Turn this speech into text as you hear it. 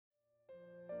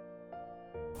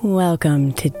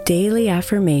Welcome to Daily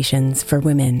Affirmations for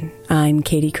Women. I'm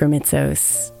Katie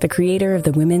Kremitzos, the creator of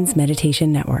the Women's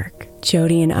Meditation Network.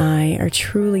 Jody and I are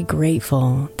truly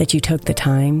grateful that you took the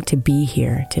time to be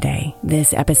here today.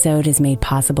 This episode is made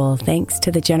possible thanks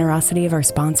to the generosity of our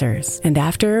sponsors. And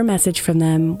after a message from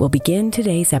them, we'll begin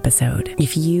today's episode.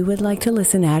 If you would like to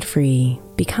listen ad-free,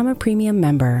 become a premium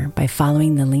member by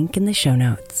following the link in the show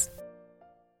notes.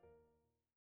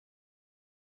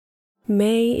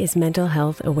 May is Mental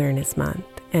Health Awareness Month,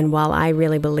 and while I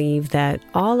really believe that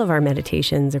all of our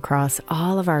meditations across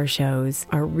all of our shows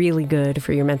are really good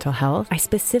for your mental health, I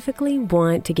specifically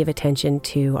want to give attention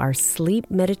to our Sleep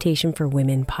Meditation for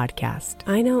Women podcast.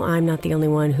 I know I'm not the only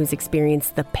one who's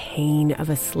experienced the pain of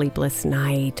a sleepless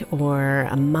night or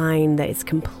a mind that is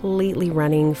completely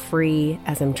running free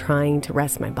as I'm trying to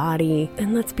rest my body.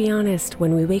 And let's be honest,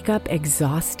 when we wake up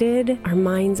exhausted, our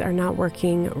minds are not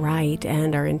working right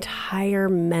and our entire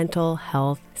mental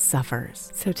health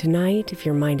suffers. So tonight, if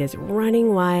your mind is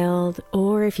running wild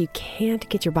or if you can't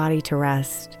get your body to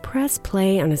rest, press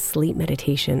play on a sleep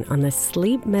meditation on the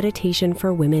Sleep Meditation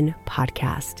for Women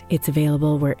podcast. It's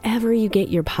available wherever you get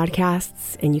your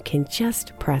podcasts, and you can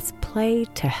just press play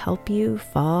to help you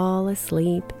fall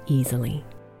asleep easily.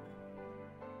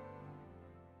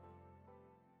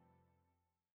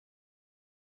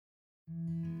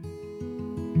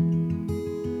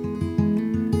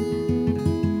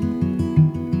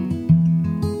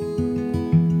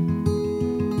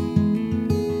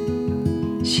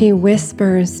 She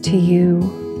whispers to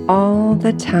you all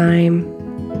the time,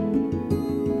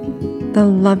 the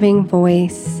loving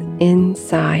voice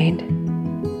inside.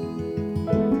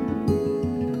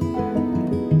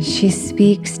 She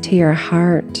speaks to your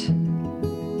heart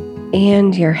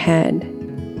and your head,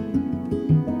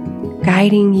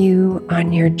 guiding you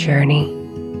on your journey.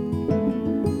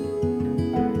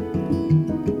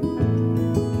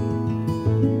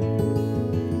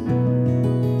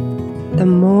 The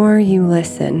more you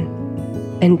listen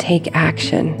and take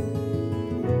action,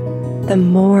 the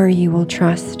more you will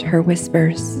trust her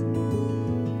whispers.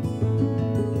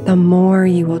 The more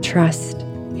you will trust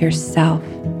yourself.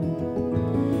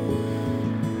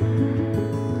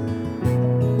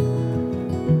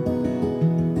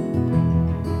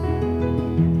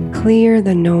 Clear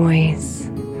the noise.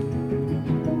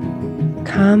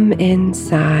 Come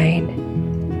inside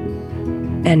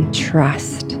and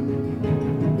trust.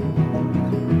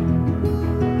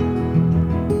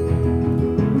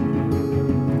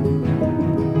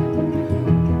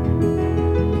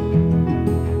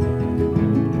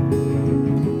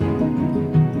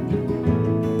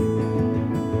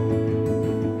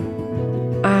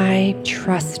 I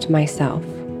trust myself.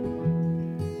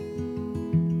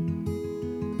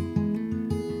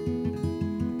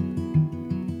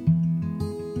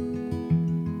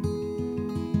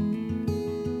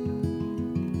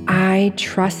 I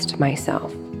trust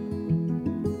myself.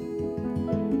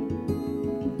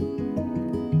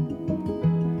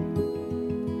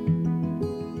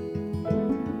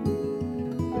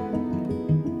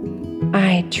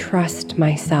 I trust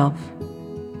myself.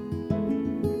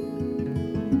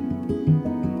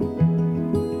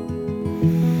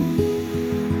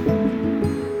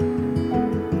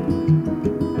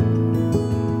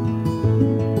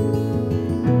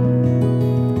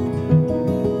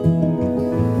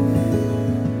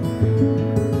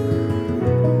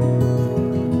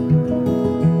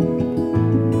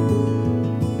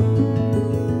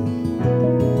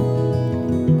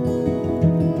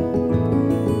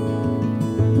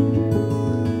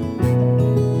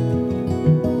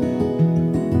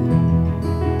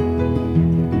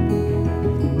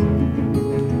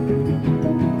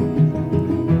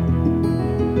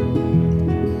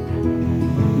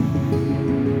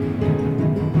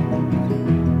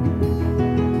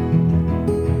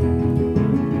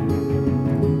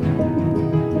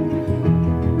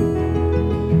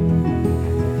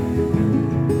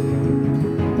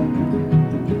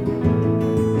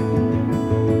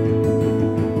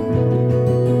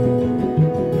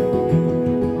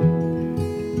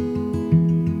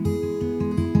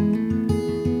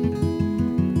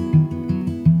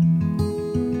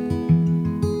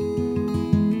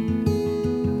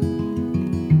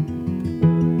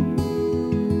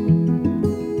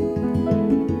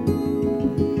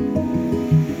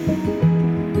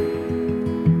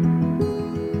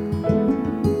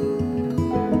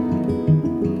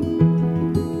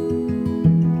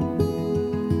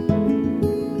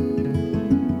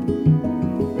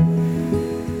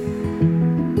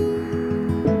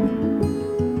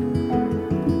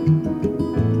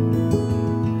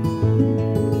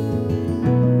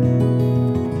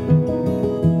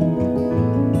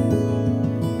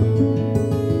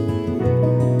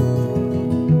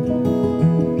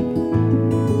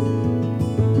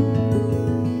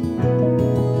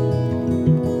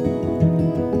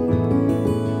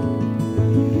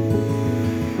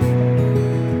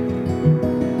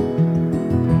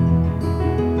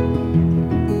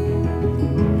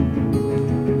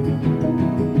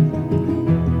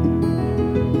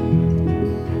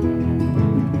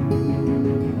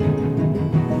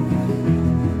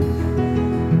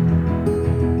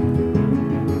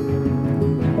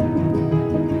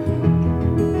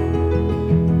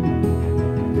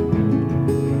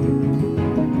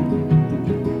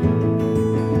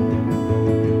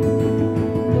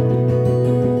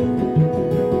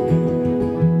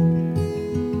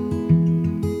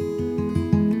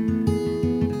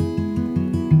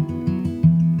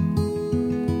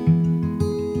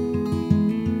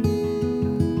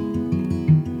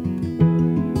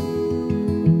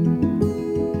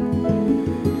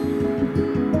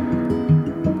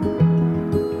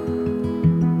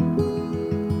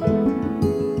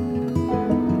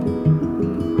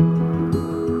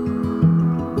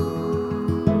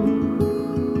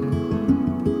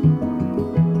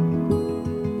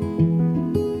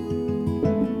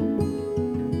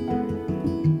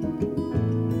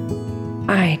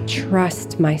 I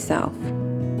trust myself.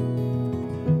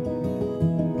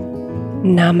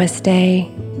 Namaste,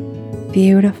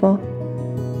 beautiful.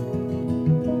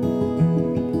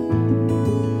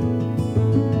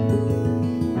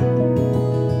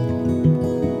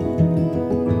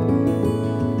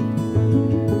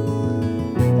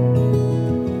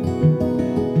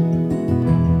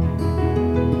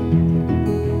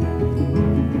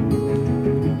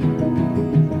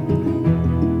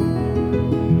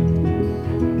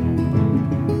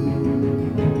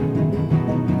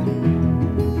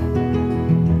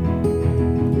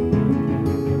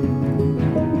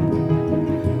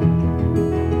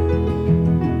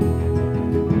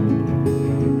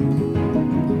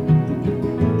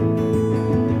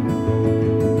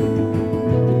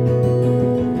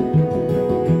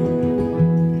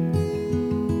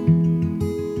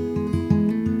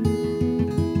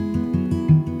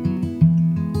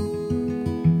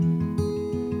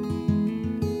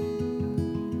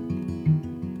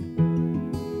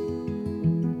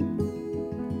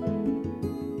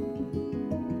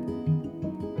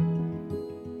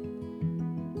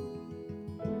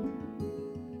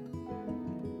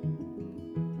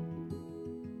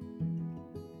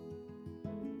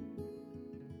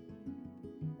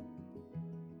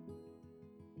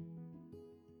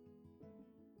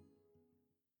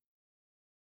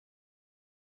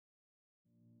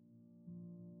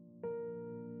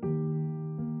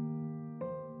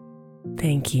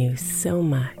 Thank you so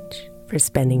much for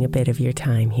spending a bit of your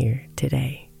time here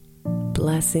today.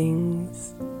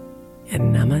 Blessings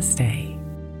and namaste.